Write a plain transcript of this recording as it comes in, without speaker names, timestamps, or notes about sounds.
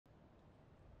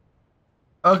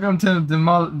Welcome to the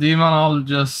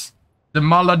Demonologist.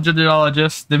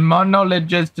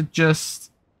 Demonologist.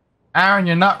 Just Aaron,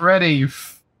 you're not ready. You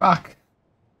fuck.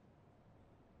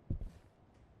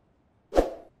 Does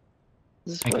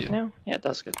this Thank work you. now? Yeah, it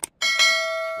does good.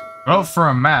 Vote for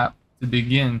a map to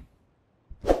begin.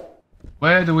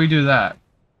 Where do we do that?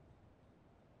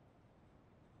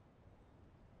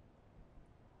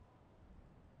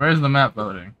 Where's the map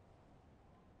voting?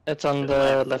 It's on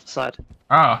the left side.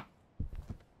 Oh.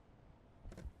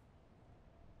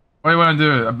 What do you want to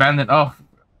do? Abandon? Oh.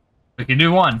 We can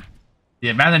do one. The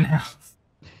abandoned house.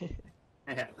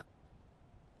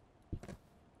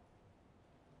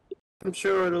 I'm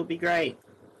sure it'll be great.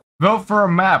 Vote for a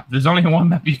map. There's only one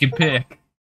map you can pick.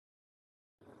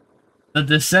 The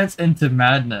Descent into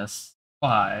Madness.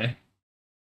 Why?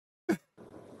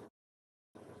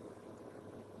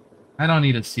 I don't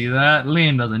need to see that.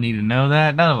 Liam doesn't need to know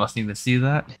that. None of us need to see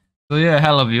that. So yeah,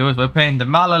 hello viewers. We're playing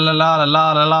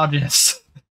Demonologist.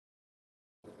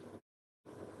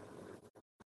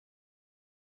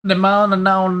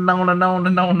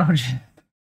 Demonologist.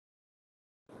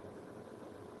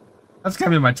 That's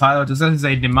gonna be my title. Just doesn't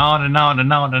say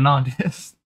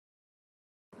Demonologist.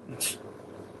 Of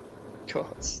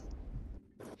course.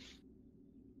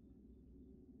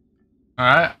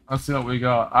 Alright, let's see what we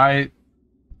got.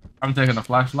 I'm taking a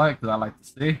flashlight because I like to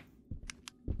see.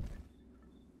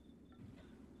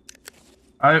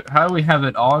 How do we have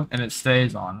it on and it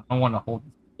stays on? I don't want to hold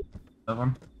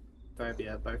them.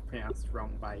 Phobia, both pronounced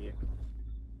wrong by you.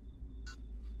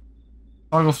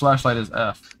 Toggle flashlight is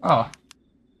F. Oh,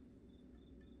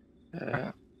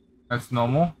 Uh, that's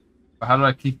normal. But how do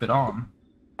I keep it on?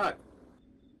 Oh,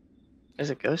 is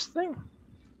it ghost thing?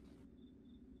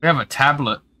 We have a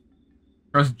tablet.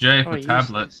 Press J for Oh,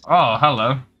 tablet. useless. Oh,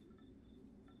 hello.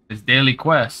 There's daily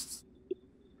quests.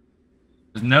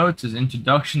 There's notes, there's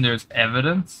introduction, there's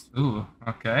evidence. Ooh,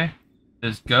 okay.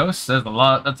 There's ghosts, there's a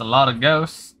lot, that's a lot of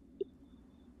ghosts.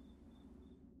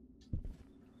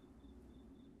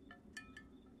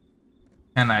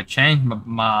 Can I change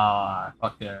my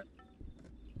fucking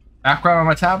background on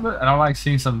my tablet? I don't like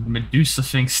seeing some Medusa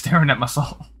thing staring at my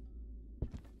soul.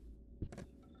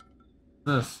 What's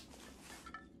this?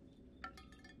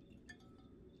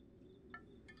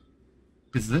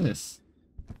 What is this?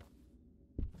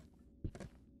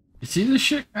 You see this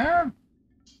shit, Aaron?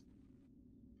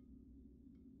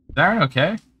 Is Aaron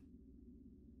okay?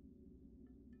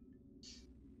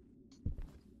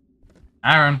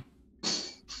 Aaron?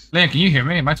 Liam, can you hear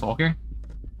me? Am I talking?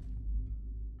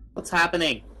 what's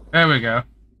happening? There we go.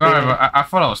 Sorry, Yeah. but I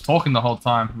thought I was talking the whole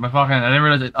time. I didn't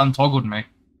realize it untoggled me.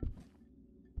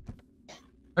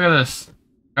 Look at this.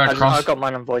 I Cross. got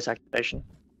mine on voice activation.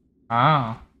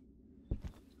 Ah.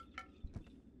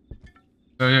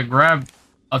 So you grab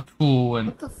a tool and...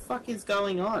 What the fuck is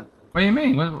going on? What do you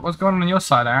mean? What's going on your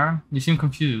side, Aaron? You seem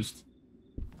confused.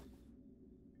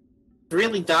 It's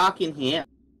really dark in here.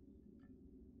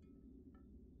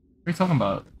 What are you talking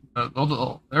about?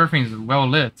 Everything's well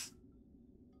lit.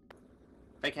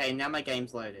 Okay, now my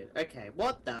game's loaded. Okay,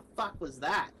 what the fuck was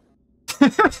that?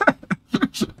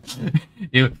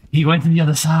 He went to the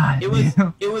other side.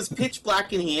 It was pitch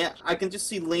black in here. I can just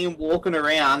see Liam walking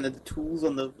around and the tools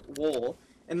on the wall.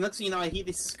 And next thing you know, I hear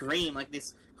this scream, like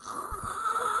this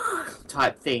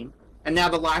type thing. And now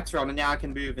the lights are on and now I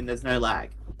can move and there's no lag.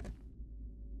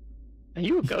 Are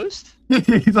you a ghost?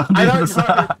 He's on the I other don't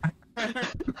side. know. I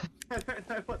don't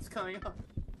know what's going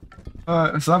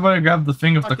on. Somebody grab the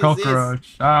thing of the Fuck is this?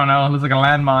 cockroach. I don't know, it looks like a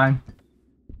landmine.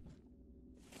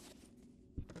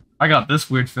 I got this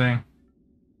weird thing.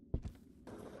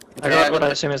 I got what I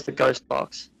assume is the ghost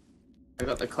box. I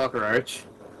got the cockroach.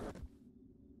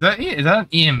 Is that an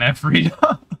EMF reader?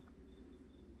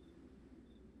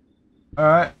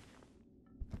 Alright.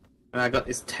 And I got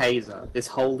this taser. This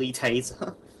holy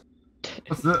taser.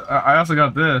 What's this? I also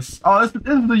got this. Oh, this is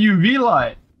the UV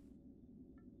light.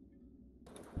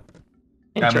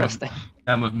 Interesting.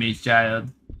 Come with me, child.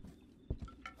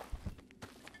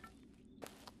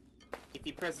 If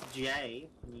you press J,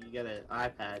 you get an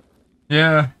iPad.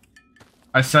 Yeah.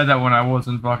 I said that when I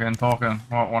wasn't fucking talking.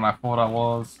 When I thought I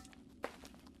was.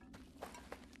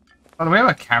 Oh, do we have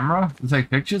a camera to take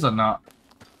pictures or not?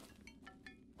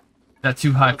 Is that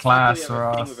too high Looks like class we for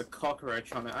have a thing us? with a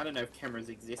cockroach on it. I don't know if cameras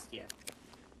exist yet.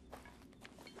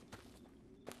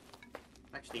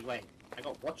 Actually, wait. I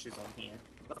got watches on here.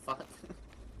 What the fuck?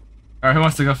 Alright, who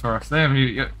wants to go first? Damn,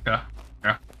 you go. Go.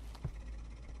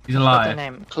 He's What's their alive.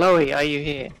 name? Chloe, are you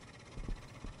here?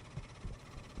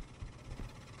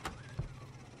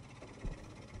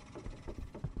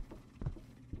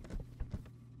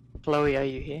 Chloe, are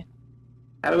you here?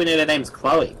 How do we know their name's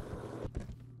Chloe?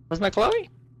 Where's my Chloe?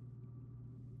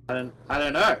 I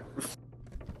don't know.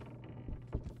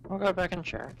 I'll go back and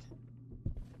check.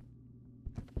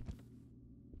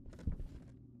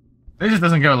 It just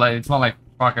doesn't go like, it's not like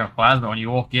fucking plasma. When you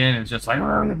walk in, it's just like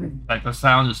the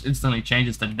sound just instantly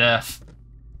changes to death.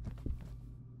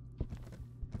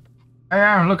 Hey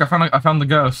Aaron, look, I found the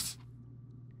ghost.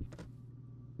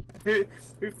 Who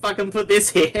fucking put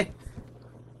this here?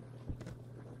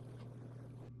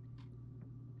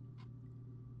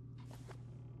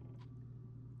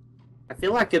 I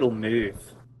feel like it'll move.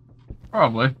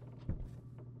 Probably.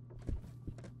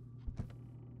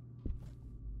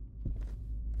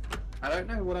 I don't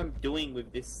know what I'm doing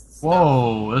with this stuff.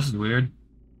 Whoa, this is weird.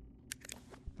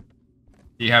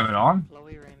 Do you have it on?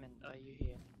 Chloe Raymond, are you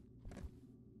here?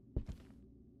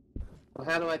 Well,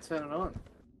 how do I turn it on?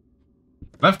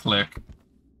 Left click.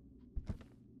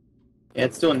 Yeah,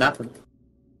 it's doing nothing.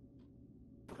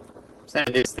 Same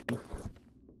this thing.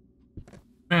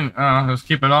 Just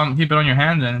keep it on your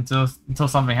hand then until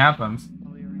something happens.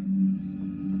 Chloe Raymond.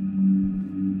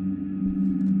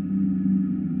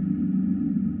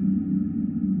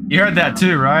 You heard that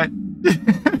too, right?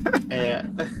 Yeah.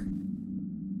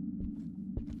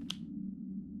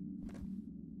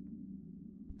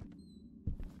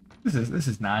 This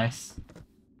is nice.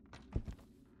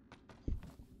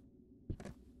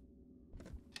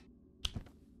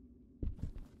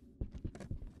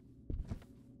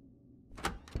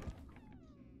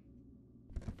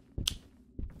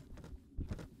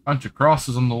 Bunch of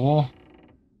crosses on the wall.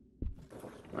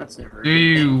 That's never. Do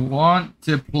you want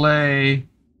to play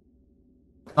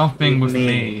something with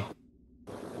me?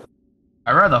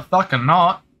 I'd rather fucking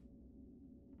not.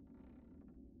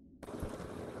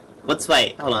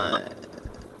 Wait, hold on.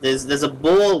 There's a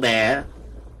ball there,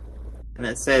 and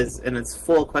it says, and it's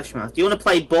 4 question marks. Do you want to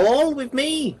play ball with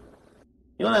me?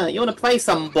 You wanna play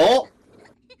some ball?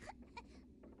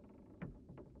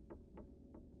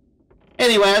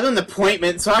 Anyway, I have an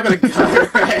appointment, so I gotta go.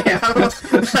 Right? I'm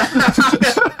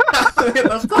gonna get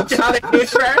the fuck out of here,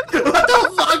 bro. What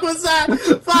the fuck was that?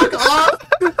 Fuck off!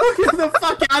 Get the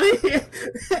fuck out of here!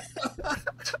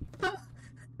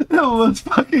 That was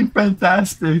fucking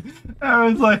fantastic. I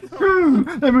was like,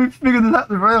 let me figure this out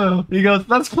the real. He goes,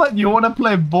 let's play. You want to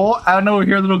play ball? I know.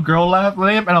 Hear a little girl laugh at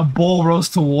him, and a ball rolls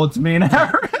towards me and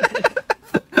Aaron.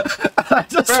 I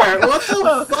just what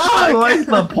the fuck? I like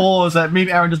the pause that me and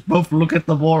Aaron just both look at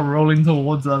the ball rolling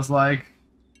towards us, like,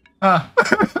 huh.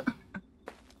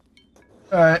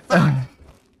 Alright.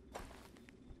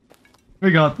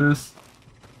 We got this.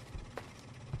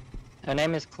 Her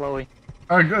name is Chloe.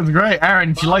 Alright, that's great.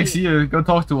 Aaron, she likes you. Go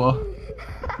talk to her.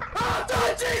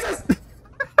 Oh, Jesus!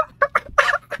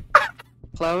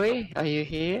 Chloe, are you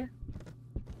here?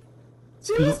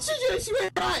 She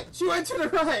went right. She went to the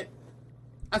right.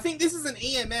 I think this is an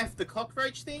EMF, the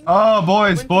cockroach thing. Oh,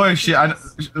 boys, shit.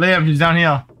 Liam, she's down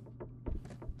here.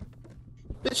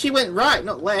 But she went right,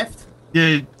 not left.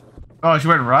 Yeah. Oh, she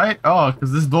went right? Oh,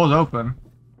 because this door's open.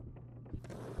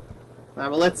 Alright,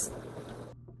 well, let's...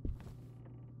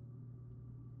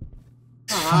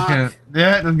 Okay.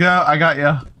 Yeah, let's go. I got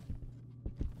ya.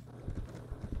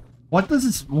 What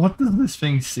does this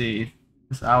thing see?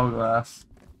 This hourglass.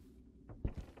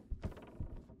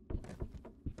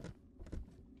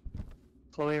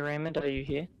 Chloe Raymond, are you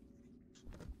here?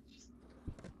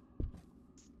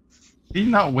 Did you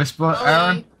not whisper,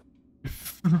 Aaron?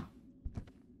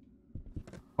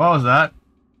 What was that?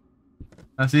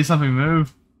 I see something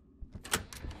move.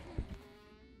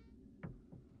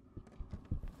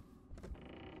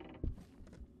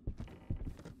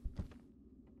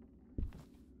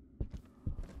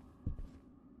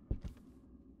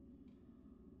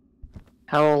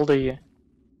 How old are you?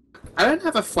 I don't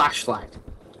have a flashlight.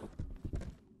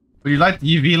 Would you like the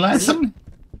UV lesson?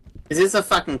 Is this a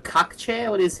fucking cuck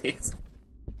chair? What is this?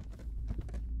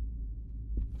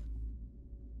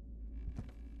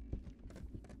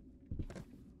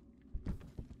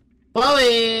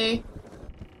 Chloe!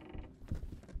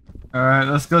 Alright,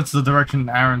 let's go to the direction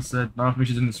Aaron said. I don't think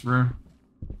she's in this room.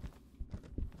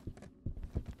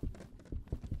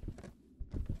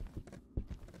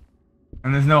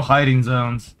 And there's no hiding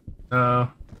zones, so...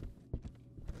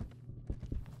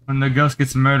 When the ghost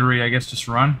gets murdery, I guess just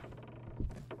run.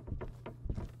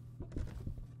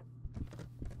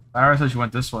 Lara said she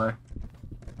went this way.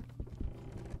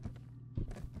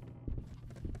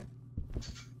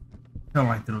 I don't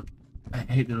like little... I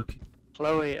hate little kids.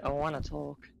 Chloe, I want to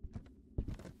talk.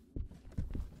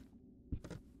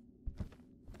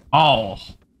 Oh!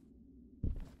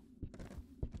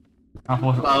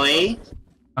 Chloe?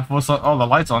 I thought so. Oh, the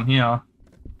light's on here.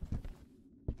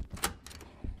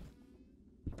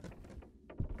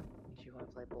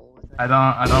 wall with it. I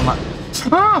don't like.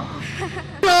 Oh!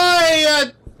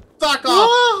 Hey, fuck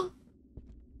off!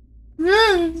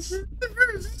 Yes.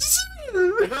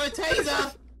 I got a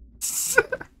taser!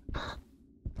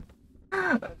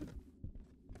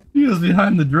 He was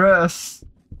behind the dress.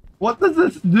 What does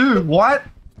this do? What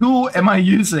tool am I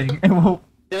using? It will...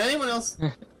 Did anyone else...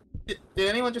 Did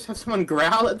anyone just have someone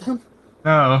growl at them?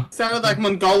 No. Sounded like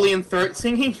Mongolian throat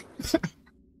singing.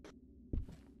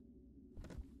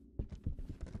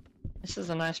 This is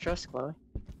a nice dress, Chloe.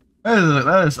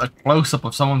 That is a close-up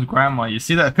of someone's grandma. You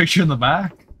see that picture in the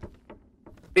back?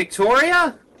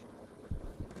 Victoria?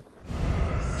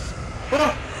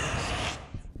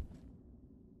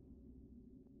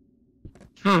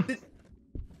 Oh,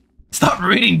 Stop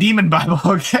reading Demon Bible,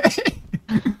 okay?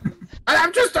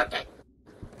 I'm just... Are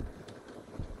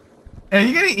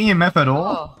you getting EMF at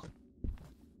all? Oh.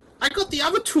 I got the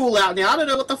other tool out now, I don't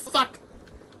know what the fuck.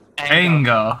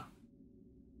 Anger.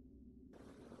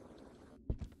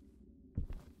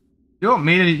 You want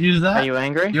me to use that? Are you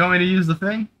angry? You want me to use the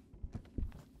thing?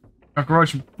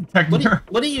 Cockroach detector.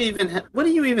 What do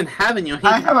you even have in your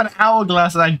hand? I have an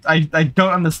hourglass and I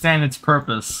don't understand its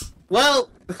purpose. Well...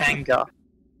 Anger.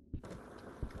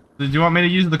 Did you want me to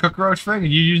use the cockroach thing?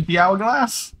 You use the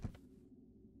hourglass?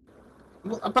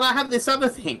 But I have this other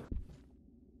thing.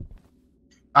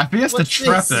 I think it's to What's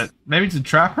trap this? it. Maybe to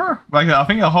trap her? Like, I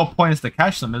think the whole point is to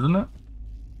catch them, isn't it?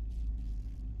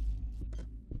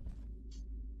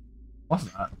 What's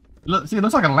that? Look, see, it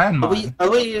looks like a landmine. Are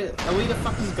we the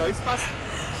fucking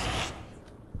Ghostbusters?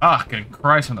 Fucking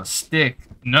Christ on a stick.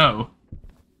 No.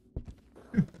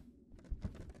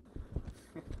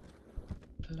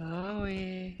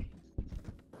 Chloe.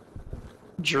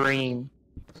 Dream.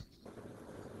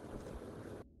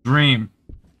 Dream.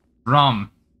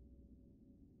 Drum.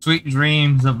 Sweet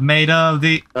dreams of made of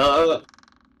the... God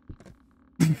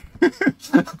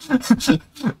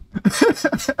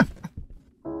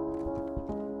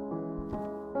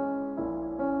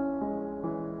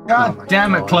Oh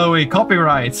damn it, God. Chloe.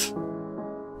 Copyright.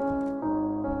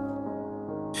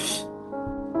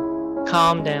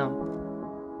 Calm down.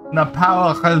 The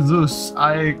power of Jesus,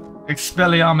 I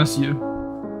expelliarmus you.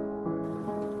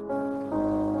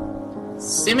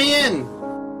 Simeon!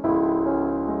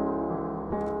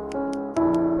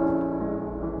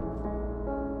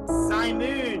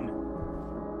 Simon!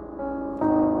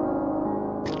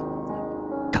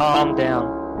 Calm down.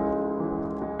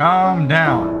 Calm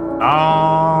down.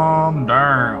 Calm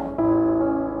down.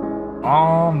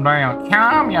 Calm down.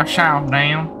 Calm yourself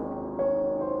down.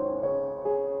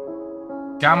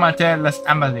 Cálmate las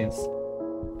Amazons.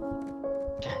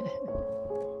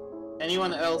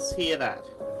 Anyone else hear that?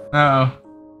 No.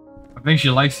 I think she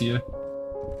likes you.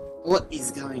 What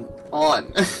is going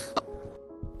on?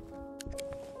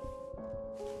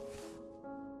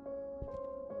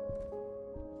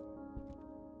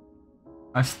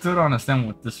 I still don't understand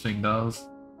what this thing does.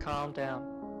 Calm down.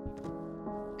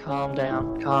 Calm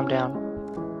down. Calm down.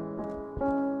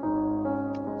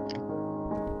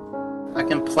 I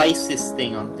can place this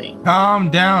thing on things. Calm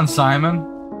down, Simon.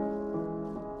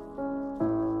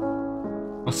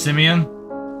 Or Simeon.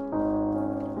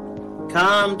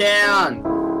 Calm down!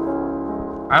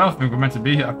 I don't think we're meant to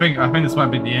be here. I think this might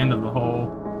be the end of the whole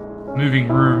moving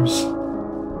rooms.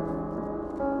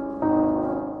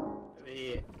 Over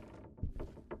here.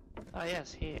 Oh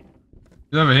yes, here.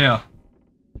 He's over here.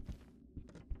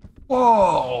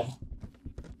 Whoa!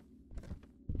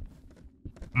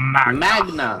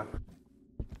 Magna!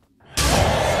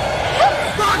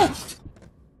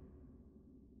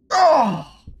 Oh!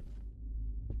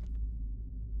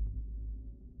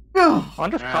 I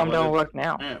wonder if Ah, calm what down did- will work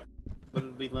now. Yeah. What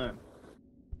did we learn?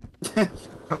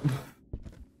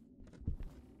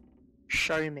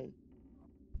 Show me.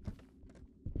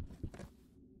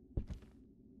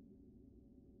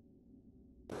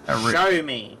 Show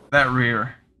me! That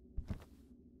rear.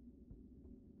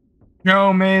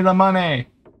 Show me the money.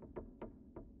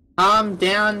 Calm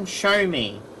down, show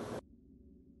me.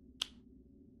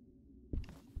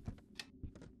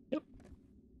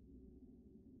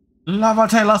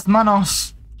 Lávate las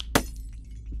manos.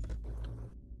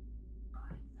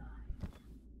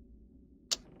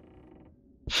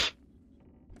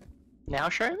 Now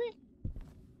show me?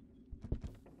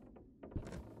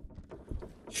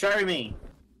 Show me.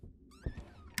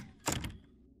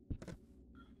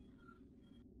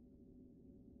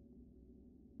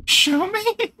 Show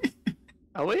me.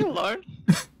 Are we alone?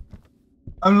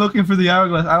 I'm looking for the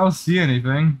hourglass. I don't see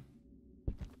anything.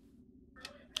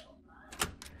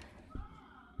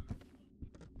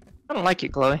 I don't like you,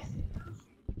 Chloe.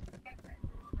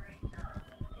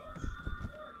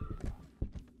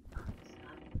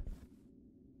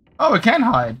 Oh, we can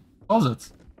hide.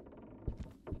 Closet.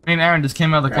 Me and Aaron just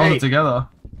came out of the closet Great. together.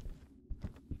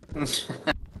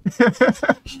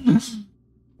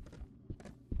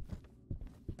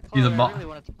 He's a I bot. really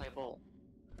wanted to play ball.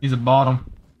 He's a bottom.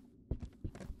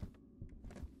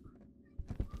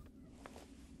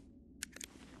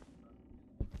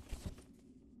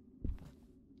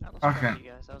 That was Okay. quick,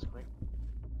 you guys. That was quick.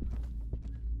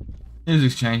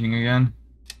 Music's changing again.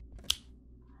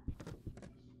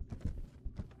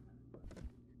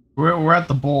 We're at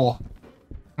the ball.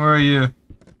 Where are you?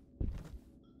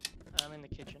 I'm in the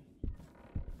kitchen.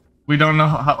 We don't know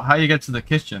how you get to the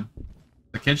kitchen.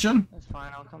 The kitchen? That's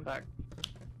fine. I'll come back.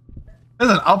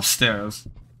 There's an upstairs.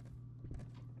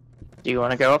 Do you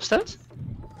want to go upstairs?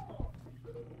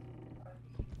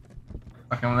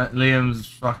 Fucking Liam's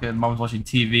fucking mom's watching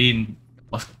TV and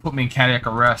put me in cardiac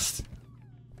arrest.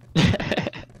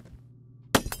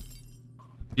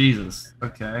 Jesus.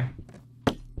 Okay.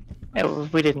 Yeah,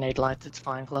 we didn't need lights. It's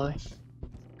fine, Chloe.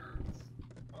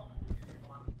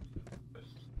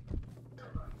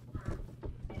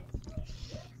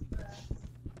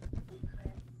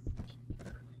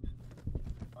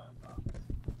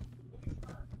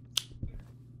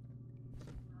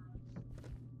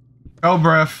 Go,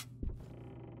 breath.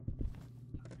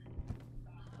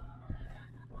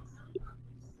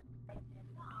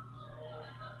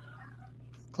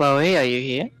 Chloe, are you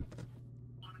here?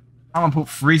 I'm gonna put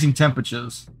freezing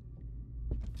temperatures.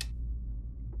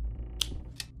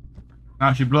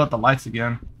 Now she blew out the lights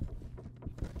again.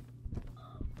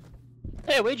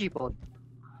 Hey, Ouija board.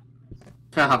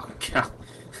 Oh god.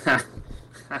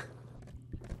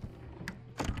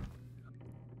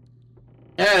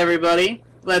 Alright, everybody,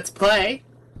 let's play.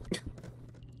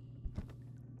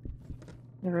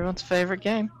 Everyone's favorite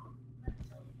game.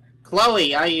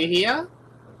 Chloe, are you here?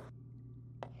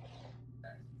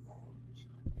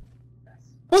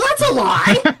 Well, that's a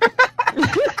lie!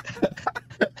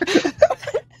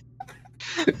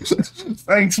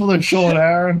 Thanks for the short,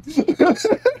 Aaron.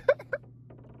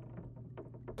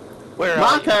 Where are you?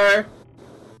 Marker!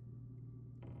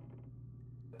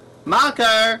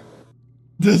 Marker!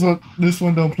 This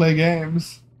one don't play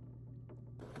games.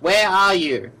 Where are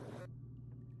you?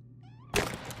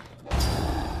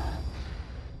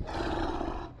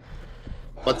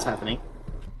 What's happening?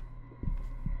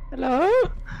 Hello?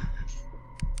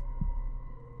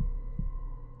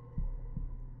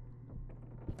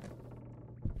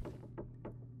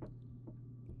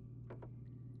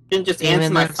 You didn't just You answer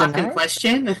in my there fucking tonight?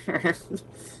 question?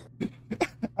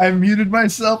 I muted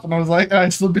myself and I was like, I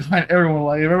stood behind everyone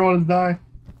like, if everyone is dying.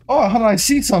 Oh, how did I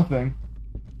see something?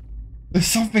 There's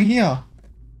something here.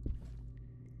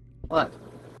 What?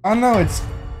 I don't know, it's...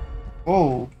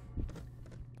 Whoa.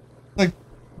 Like...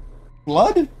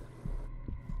 blood?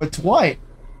 It's white.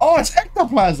 Oh, it's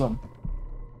ectoplasm!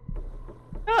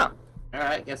 Oh.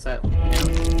 Alright, guess that.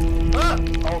 Ah!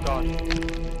 Oh god.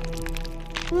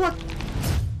 What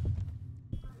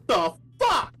the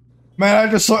fuck? Man,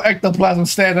 I just saw ectoplasm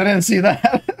stand, I didn't see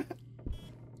that.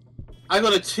 I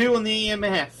got a 2 on the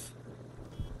EMF.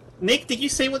 Nick, did you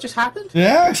see what just happened?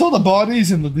 Yeah, I saw the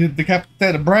bodies and the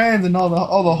decapitated brands and all the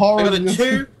I horror. got a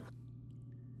 2.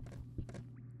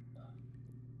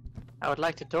 I would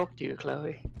like to talk to you,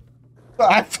 Chloe.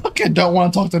 I fucking don't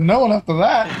want to talk to no one after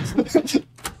that.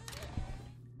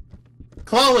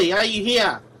 Chloe, are you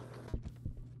here?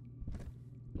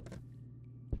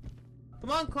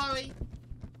 Come on, Chloe.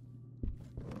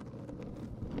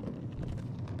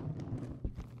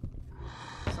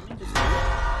 Something just...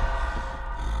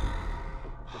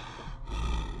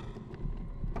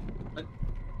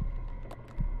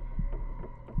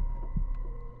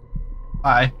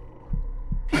 Hi.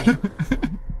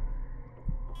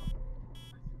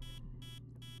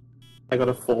 I got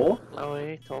a 4.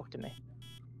 Chloe, talk to me.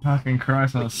 Fucking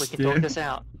Christ on a We can talk stick. this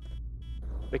out.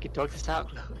 We can talk this out,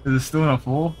 Chloe. Is it still in a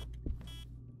 4?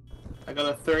 I got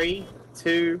a 3,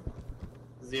 2,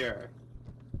 0.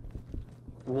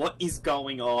 What is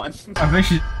going on? I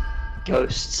think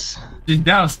Ghosts. she's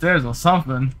downstairs or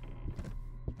something.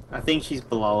 I think she's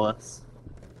below us.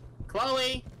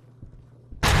 Chloe!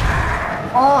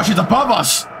 Oh, she's above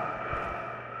us!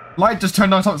 Light just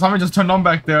turned on, something just turned on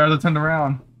back there as I turned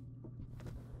around.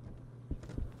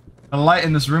 The light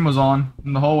in this room was on,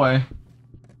 in the hallway.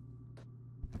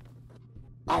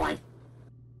 Oh, I...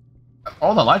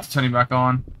 All the lights are turning back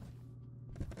on.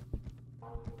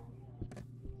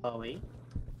 Chloe?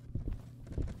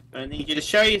 I need you to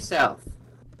show yourself.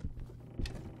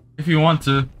 If you want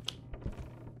to.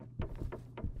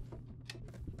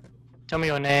 Tell me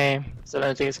your name, so I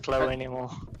don't think it's Chloe anymore.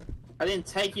 I didn't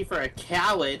take you for a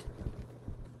coward.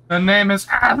 The name is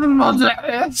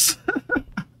Demononologist.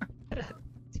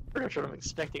 Pretty much what I'm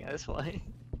expecting at this point.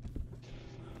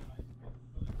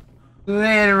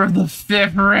 Leader of the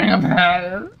fifth ring of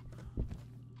hell.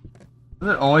 Is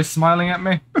it always smiling at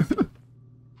me?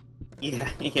 Yeah,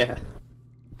 yeah.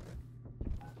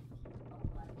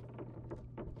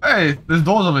 Hey, there's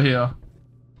doors over here.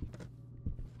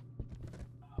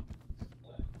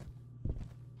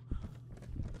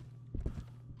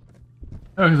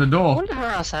 Oh, there's a I door. wonder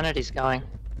how our sanity's going.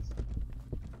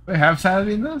 We have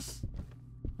sanity in this?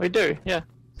 We do, yeah.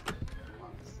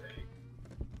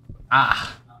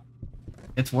 Ah.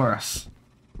 It's worse.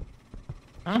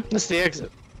 Huh? This is the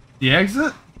exit. The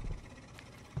exit?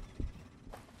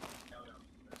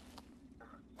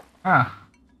 Ah.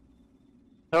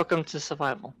 Welcome to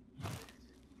survival.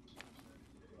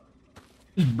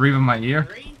 Just breathe in my ear.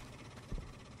 3.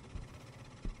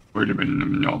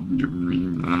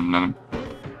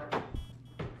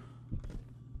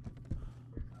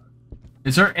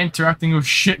 Is there interacting with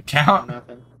shit count?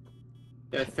 Nothing.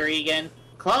 Go 3 again.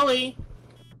 Chloe!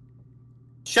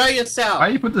 Show yourself! Why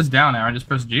do you put this down, Aaron? Just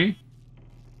press G?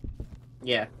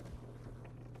 Yeah.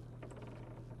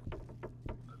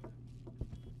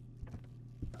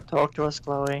 Talk to us,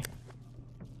 Chloe.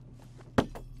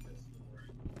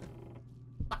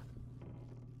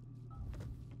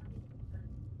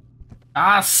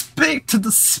 Ah, speak to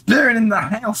the spirit in the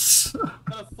house!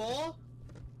 Got a 4?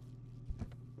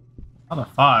 Not a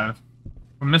 5.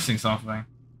 We're missing something.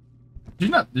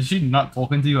 Is she not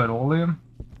talking to you at all, Liam?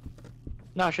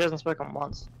 No, she hasn't spoken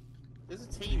once. There's a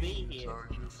TV here.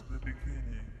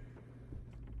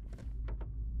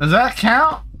 Does that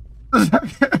count? Does that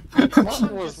count?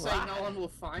 Someone was just say that? no one will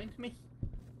find me.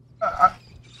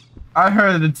 I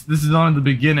heard that this is only the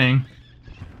beginning.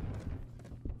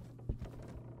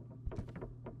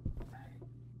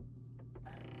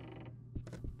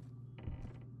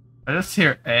 I just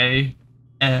hear A,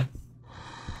 F.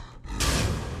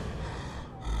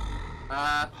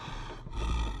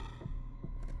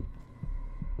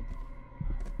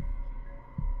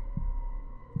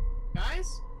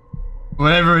 Guys?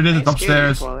 Whatever it is, it's Hey, scary,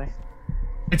 upstairs. Chloe.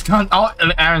 It's gone. Oh,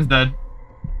 Aaron's dead.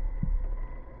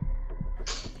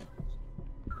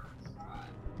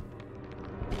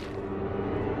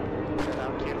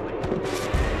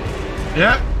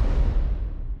 Yep.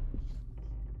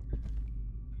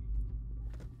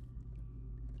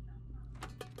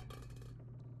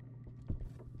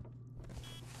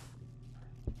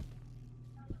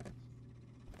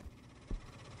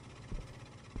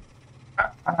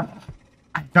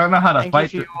 I don't know how to Thank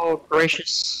fight you it. for your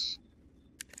gracious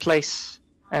place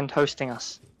and hosting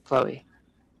us, Chloe.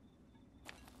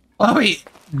 Chloe,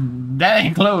 that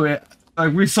ain't Chloe.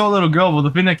 Like, we saw a little girl, but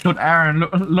the thing that killed Aaron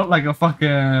looked like a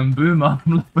fucking boomer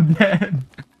from Left 4 Dead.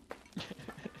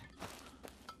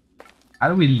 How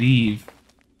do we leave?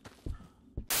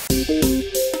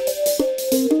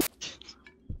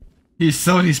 He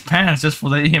sold his pants just for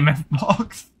the EMF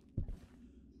box.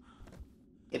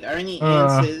 It only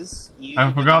answers you.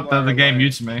 I forgot that the game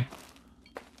mutes me.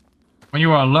 When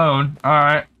you are alone,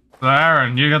 alright. So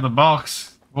Aaron, you got the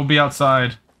box. We'll be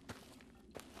outside.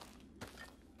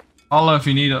 Holla if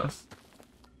you need us.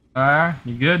 Alright,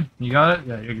 you good? You got it?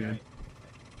 Yeah, you're good.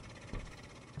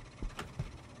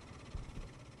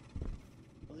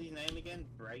 What's his name again?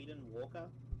 Braden Walker?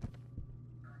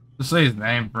 Just say his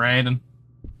name, Brandon.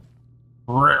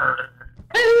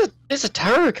 There's a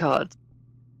tarot card.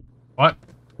 What?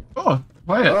 Oh,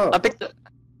 play it. I picked the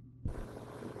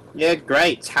Yeah,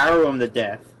 great. Tarot him to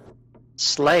death.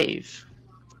 slave.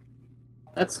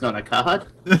 That's not a card.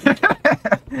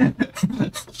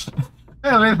 Hey,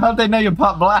 man, how'd they know you're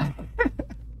pot black?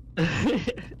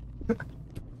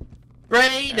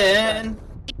 Braden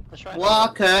Let's try it.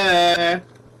 Walker!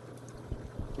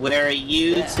 Where are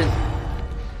you to...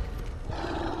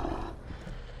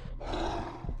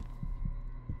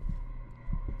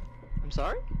 I'm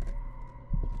sorry?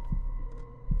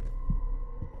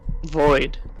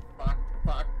 Void. Fuck,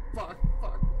 fuck, fuck,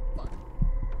 fuck, fuck.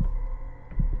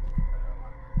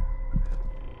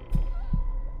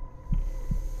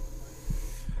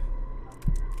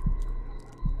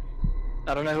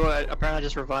 I don't know who apparently I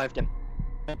just revived him.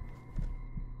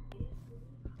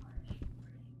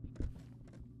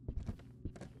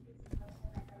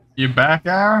 You back,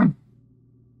 Aaron?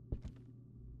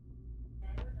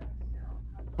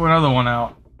 Put another one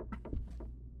out.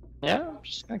 Yeah, I'm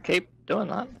just gonna keep doing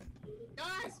that.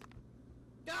 Guys!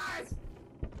 Guys!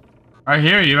 I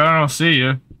hear you, but I don't see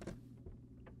you.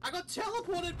 I got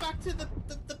teleported back to the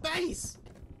base!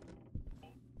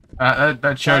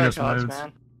 That chair Tarot just cards, moves.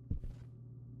 man.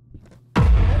 All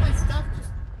my stuff just...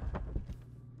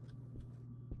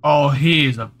 Oh,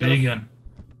 he's a big one.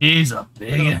 He's a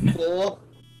big one. 4.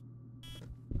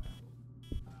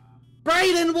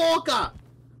 Brayden Walker!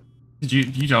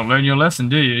 You don't learn your lesson,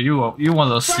 do you? You one of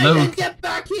those slow. Brayden, get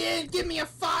back here and give me a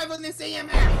 5 on this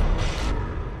EMF!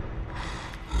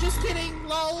 Just kidding,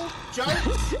 lol.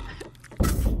 Jokes.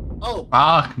 Oh.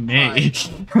 Fuck me.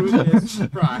 Goodness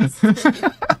Christ.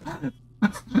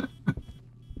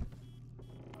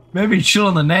 Maybe chill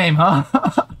on the name, huh?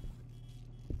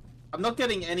 I'm not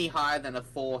getting any higher than a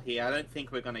 4 here. I don't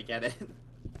think we're gonna get it.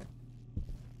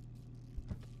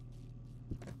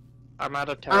 I'm out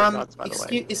of tarot cards, by the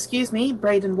way. Excuse me,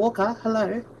 Brayden Walker.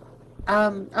 Hello.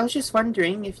 I was just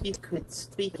wondering if you could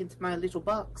speak into my little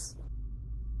box.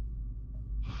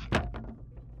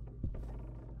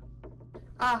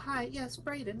 Hi, yes,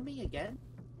 Brayden, me again.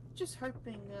 Just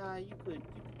hoping you could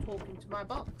talk into my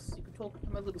box. You could talk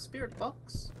into my little spirit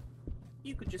box.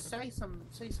 You could just say some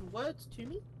words to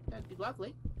me. That'd be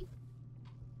lovely.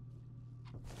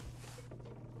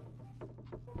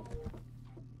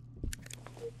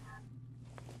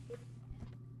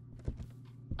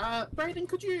 Brayden,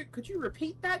 could you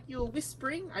repeat that? You're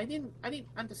whispering. I didn't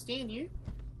understand you.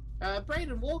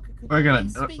 Brayden Walker, could We're you gonna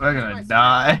please speak we're into gonna my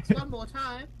die. spirit box one more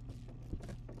time?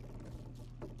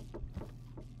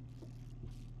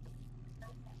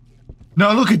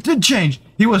 No, look, it did change.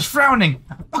 He was frowning.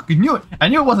 I fucking knew it. I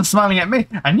knew it wasn't smiling at me.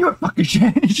 I knew it fucking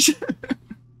changed.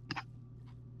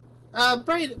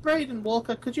 Brayden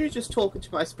Walker, could you just talk into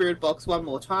my spirit box one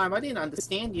more time? I didn't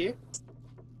understand you.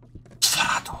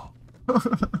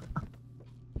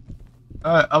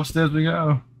 Alright, upstairs we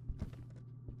go.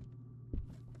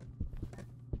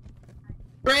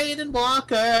 Brayden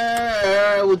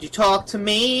Walker, would you talk to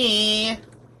me?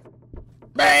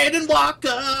 Brayden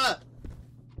Walker!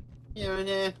 You're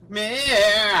in me.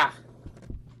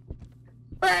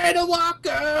 Brayden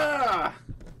Walker!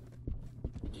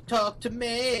 Would you talk to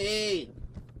me?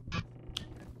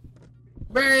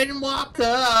 Brayden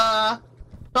Walker!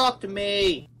 Talk to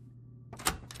me!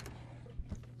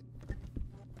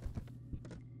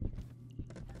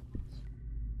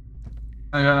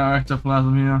 I got an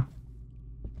ectoplasm here.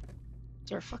 Is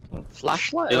there a fucking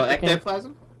flashlight? You got Fucking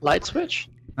ectoplasm? light switch?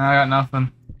 No, I got nothing.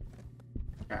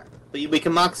 Alright. But we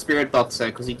can mark Spirit Box though,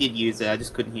 because he did use it, I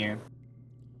just couldn't hear him.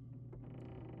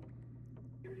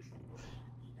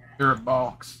 Spirit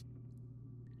box.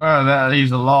 Oh, that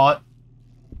leaves a lot.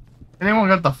 Anyone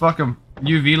got the fucking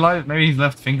UV light? Maybe he's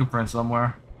left fingerprints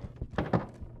somewhere.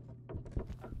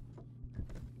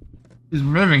 He's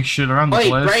moving shit around the Wait,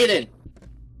 place. Brayden!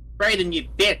 Brayden, you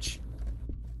bitch!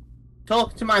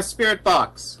 Talk to my Spirit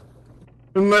Box!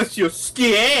 Unless you're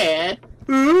scared!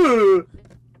 Ooh!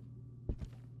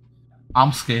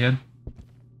 I'm scared.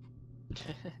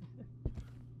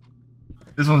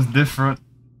 This one's different.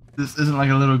 This isn't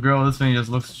like a little girl. This thing just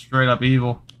looks straight up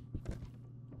evil.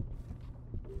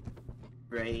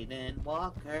 Brayden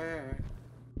Walker,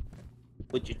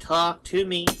 would you talk to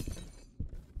me?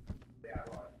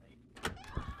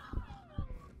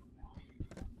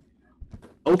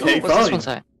 Okay, What's this one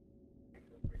say?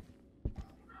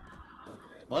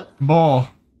 What? Ball.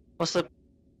 What's the...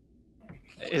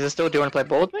 Is it still... Do you want to play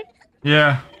ball with me?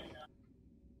 Yeah.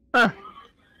 Huh.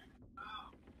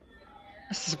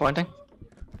 That's disappointing.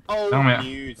 Oh, Tell me.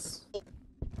 news.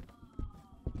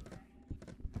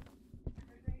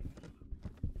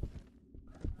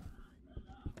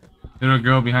 Little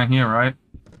girl behind here, right?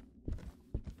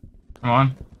 Come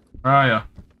on. Where are ya?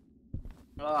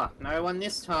 Oh, no one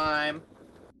this time.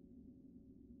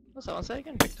 What's that one say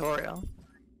again? Victoria.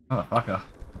 Motherfucker.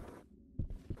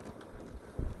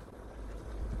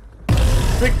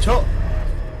 Victor.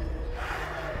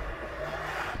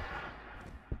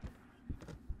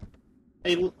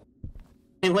 Hey,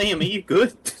 hey, Liam, are you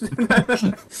good?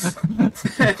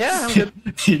 Yeah, I'm good.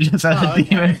 You just had a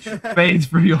demon phase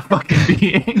through your fucking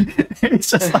being.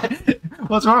 It's just like,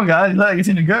 what's wrong, guys? Like it's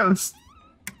in a ghost.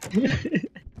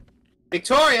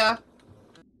 Victoria!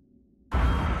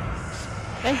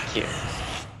 Thank you.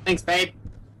 Thanks, babe.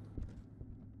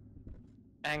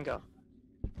 Anger.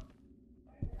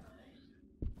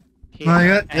 No,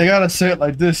 you gotta say it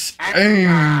like this.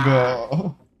 Anger.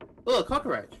 Oh, a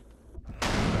cockroach.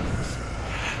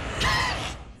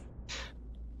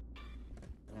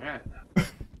 Alright.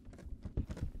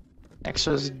 Next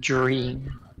was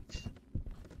dream.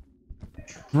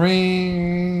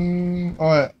 Dream.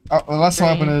 Alright, the last one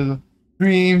happened is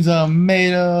dreams are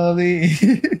made of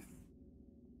these.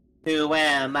 Who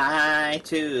am I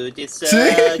to See?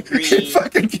 disagree?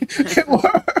 It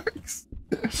works.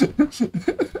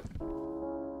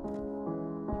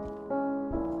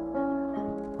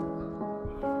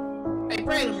 Hey, Hey,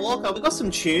 Brandon Walker, we got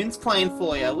some tunes playing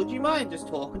for you. Would you mind just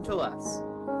talking to us?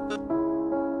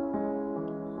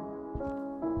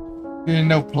 Getting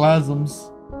no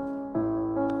plasms.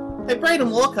 Hey,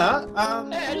 Brandon Walker,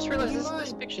 Hey, I just realized would you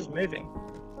this mind- picture's moving.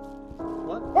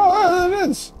 What? Oh, it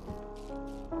is.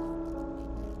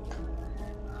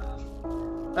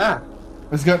 Ah,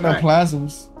 It's got no Right.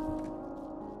 plasms.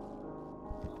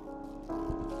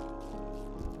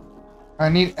 I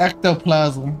need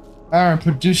ectoplasm. Aaron,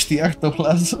 produce the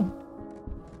ectoplasm.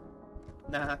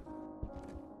 nah.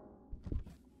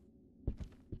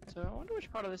 So I wonder which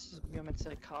part of this is you're meant to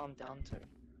say calm down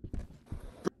to.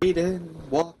 Brandon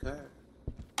Walker.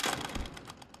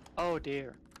 Oh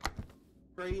dear.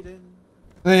 Brandon.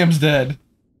 Liam's dead.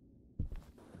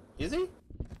 Is he?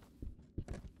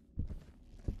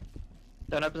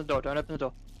 Don't open the door, don't open the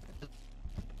door.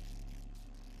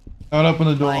 Don't open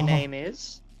the door. My name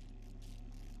is...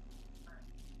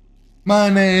 My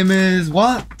name is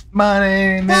what? My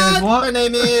name is My what?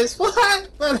 name is what?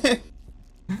 My name...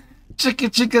 Chicka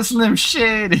Chicka Slim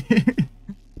Shady.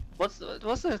 What's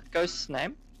the ghost's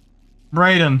name?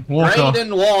 Brayden Walker.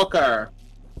 Brandon Walker.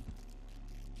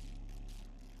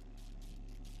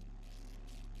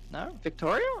 No?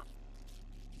 Victoria?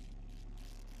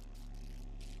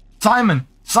 Simon.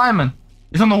 Simon.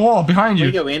 He's on the wall behind Can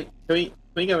we you. go in? Can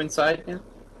we go inside again?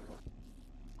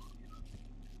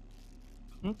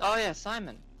 Oh yeah,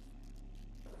 Simon.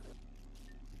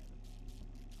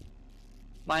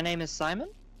 My name is Simon?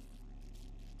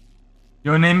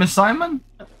 Your name is Simon?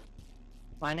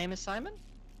 My name is Simon?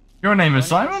 Your name Your is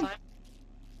Simon?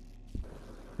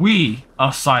 We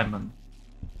are Simon.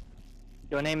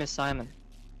 Your name is Simon.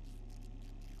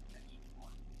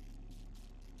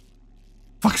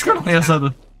 Fuck's going on the other side of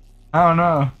the... I don't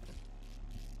know.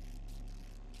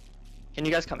 Can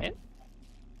you guys come in?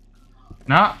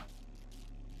 Nah.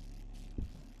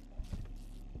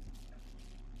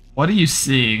 What are you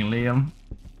seeing, Liam?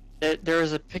 There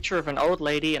is a picture of an old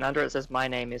lady, and under it says "My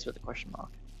name is" with a question mark.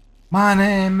 My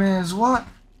name is what?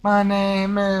 My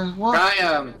name is what?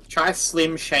 Try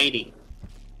Slim Shady.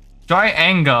 Try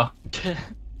anger.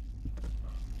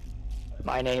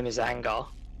 My name is Anger.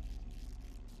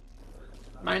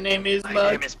 My name is My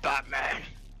Mud. name is Batman.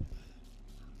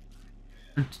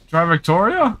 Try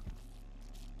Victoria?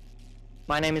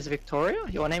 My name is Victoria.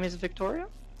 Your name is Victoria.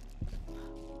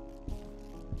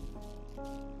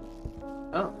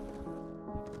 Oh.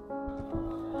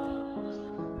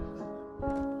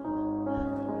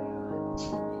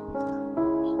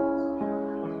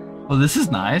 Well, this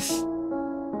is nice.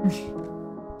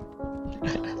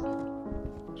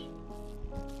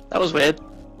 That was weird.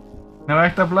 No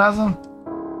ectoplasm?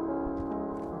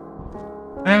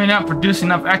 Maybe not producing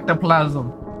enough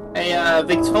ectoplasm. Hey,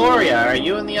 Victoria, are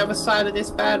you on the other side of this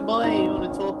bad boy? You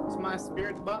want to talk to my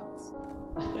spirit box?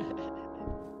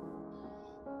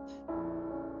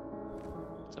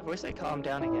 So if we say calm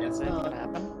down again, Yes, is anything gonna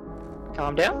happen?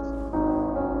 Calm down?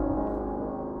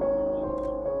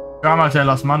 Cálmate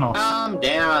las manos. Calm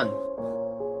down.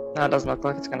 No, it doesn't look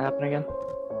like it's gonna happen again.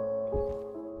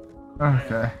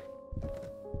 Okay.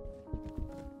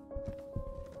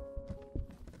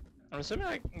 I'm assuming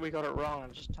like, we got it wrong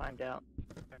and just timed out.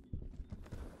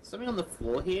 Something on the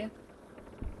floor here?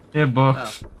 Yeah, Oh,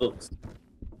 books. books.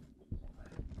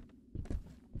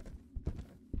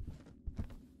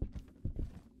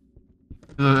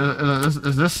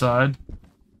 Is this side?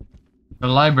 The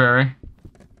library.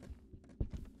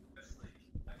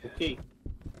 Okay.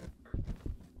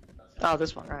 Oh,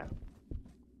 this one, right.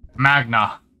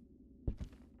 Magna.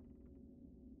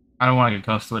 I don't want to get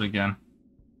close to it again.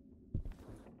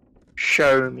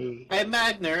 Show me. Hey,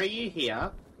 Magna, are you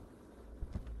here?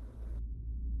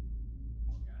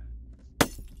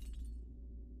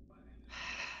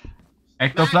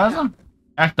 Ectoplasm?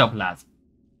 Ectoplasm.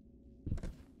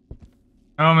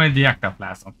 I made the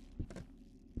ectoplasm.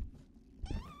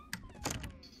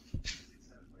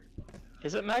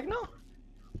 Is it Magna?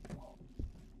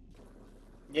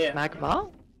 Yeah. Magma?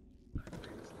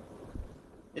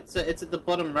 It's at the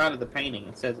bottom right of the painting.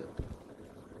 It says it.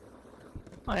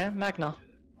 Oh yeah, Magna.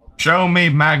 Show me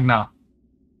Magna.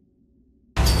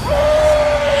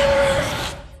 I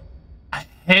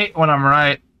hate when I'm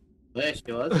right. There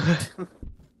she was.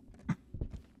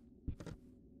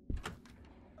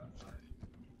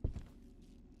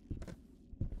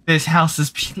 This house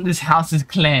is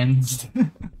cleansed.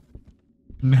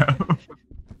 No.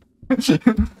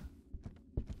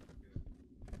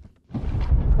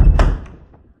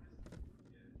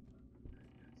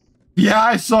 Yeah,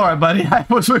 I saw it, buddy. I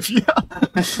was with you.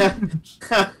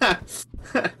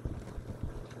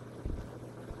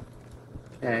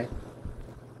 Okay.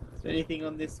 Is there anything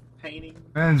on this painting?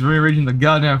 Man's rearranging the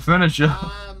goddamn furniture.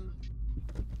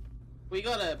 We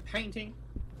got a painting.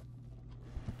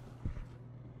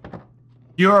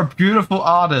 You're a beautiful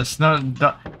artist. No,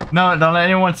 don't let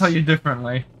anyone tell you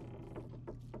differently.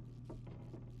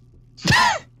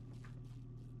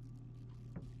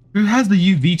 Who has the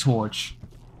UV torch?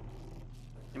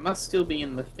 It must still be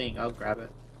in the thing. I'll grab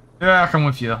it. Yeah, I'll come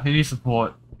with you. You need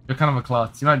support. You're kind of a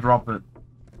klutz. You might drop it.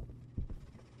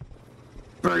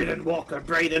 Braden Walker,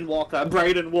 Braden Walker,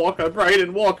 Braden Walker,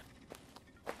 Braden Walker.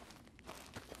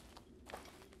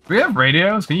 Do we have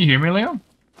radios? Can you hear me, Liam?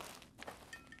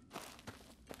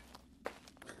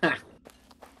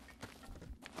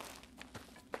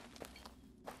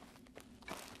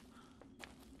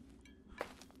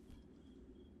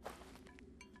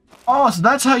 Oh, so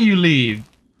that's how you leave.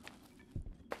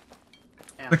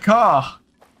 Yeah. The car.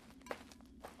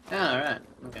 Oh, alright.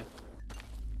 Okay.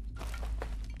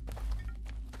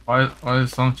 Why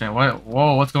is something?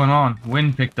 Whoa, what's going on?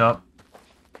 Wind picked up.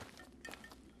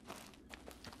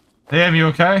 Damn, you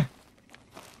okay?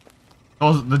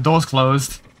 The door's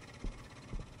closed.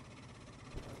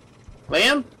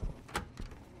 Liam?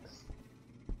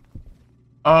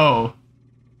 Oh.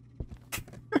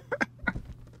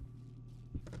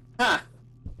 Ha!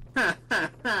 Ha ha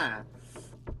ha!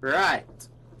 Right.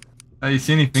 You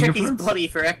see any Check his fingerprints? body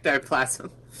for ectoplasm.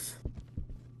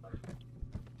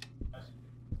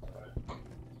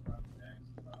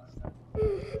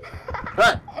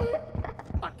 What?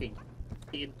 Fucking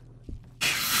kid.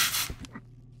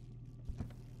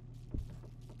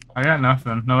 I got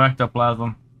nothing. No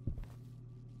ectoplasm.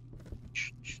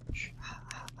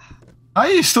 How are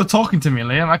you still talking to me,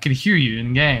 Liam? I can hear you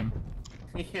in game.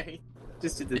 Yeah, he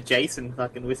just did the Jason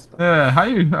fucking whisper. Yeah, how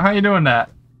you doing that?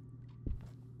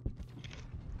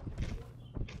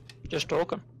 Just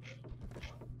talking.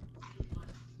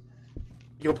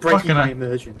 You're breaking Fucking my I-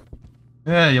 immersion.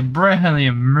 Yeah, you're breaking the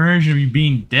immersion of you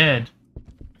being dead.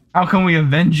 How can we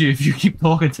avenge you if you keep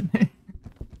talking to me?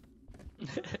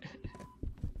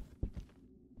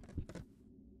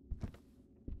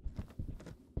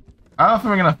 I don't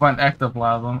think we're gonna find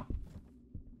ectoplasm.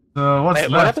 So what's Wait,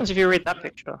 what left? happens if you read that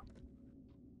picture?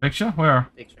 Picture? Where?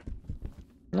 Picture.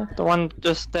 No, the one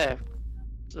just there.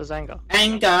 It says anger.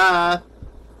 Anger!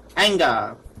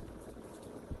 Anger!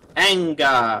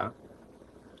 Anger!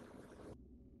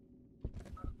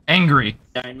 Angry.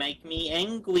 Don't make me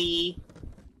angry.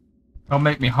 Don't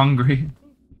make me hungry.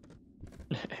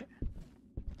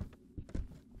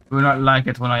 Do not like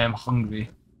it when I am hungry.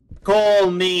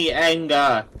 Call me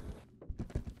anger.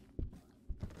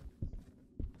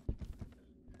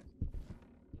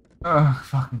 Ugh,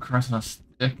 fucking Christ on a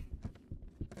stick.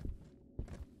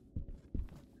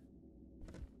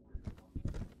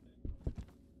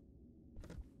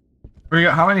 We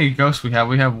got how many ghosts we have?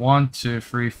 We have 1, 2,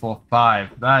 3, 4,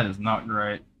 5. That is not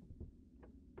great.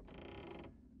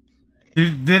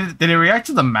 Did it react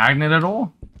to the magnet at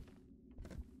all?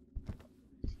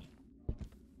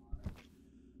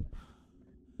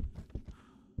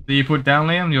 Did you put down,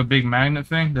 Liam, your big magnet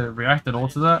thing? Did it react at all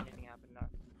to that?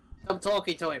 Stop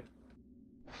talking to him.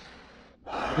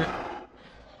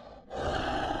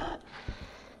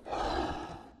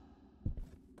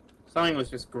 Something was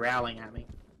just growling at me.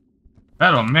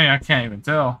 That on me, I can't even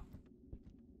tell.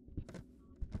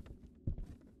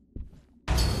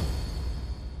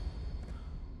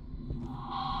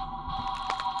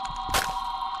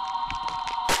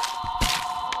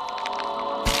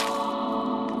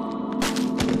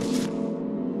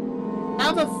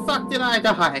 How the fuck did I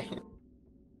die?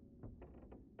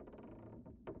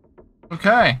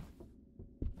 Okay.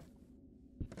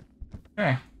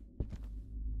 Okay.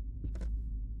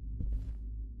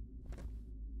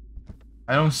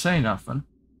 I don't say nothing.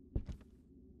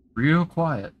 Real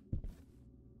quiet.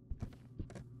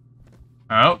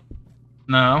 Oh.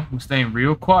 No, I'm staying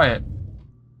real quiet.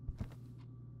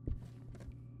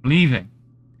 Leaving.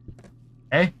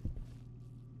 Okay?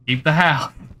 Keep the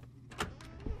house.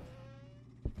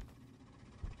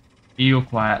 Real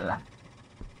quiet.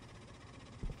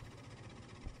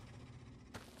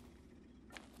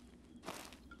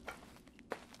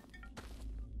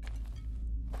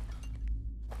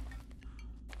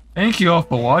 Thank you all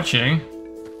for watching.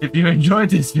 If you enjoyed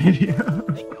this video.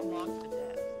 I think you're marked for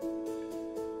death.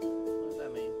 What does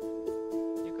that mean?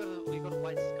 You got a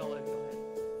white skull over your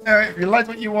head. Alright, if you liked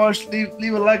what you watched,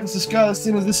 leave a like and subscribe as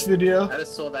soon as this video. I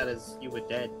just saw that as you were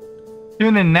dead.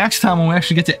 Tune in next time when we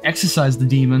actually get to exercise the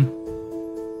demon.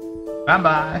 Bye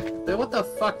bye. Dude, what the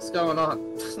fuck's going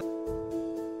on?